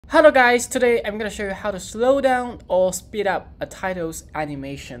Hello guys, today I'm going to show you how to slow down or speed up a title's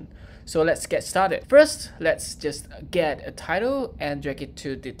animation. So let's get started. First, let's just get a title and drag it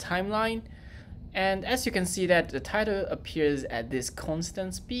to the timeline. And as you can see that the title appears at this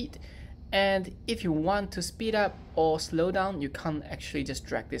constant speed. And if you want to speed up or slow down, you can't actually just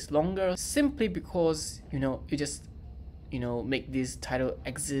drag this longer simply because, you just make this title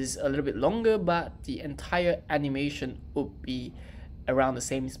exist a little bit longer, but the entire animation would be around the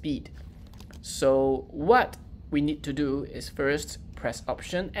same speed. So what we need to do is first press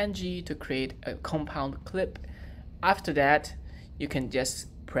Option and G to create a compound clip. After that, you can just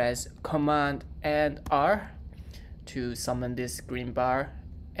press Command and R to summon this green bar,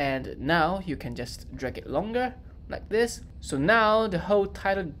 and now you can just drag it longer like this. So now the whole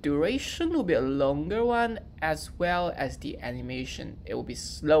title duration will be a longer one, as well as the animation. It will be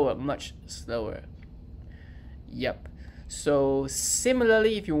slower, much slower. Yep. So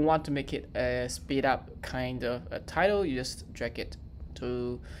similarly, if you want to make it a speed up kind of a title, you just drag it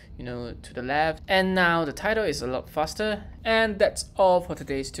to to the left, and now the title is a lot faster. And that's all for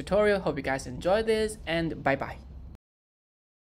today's tutorial. Hope you guys enjoyed this, and bye bye.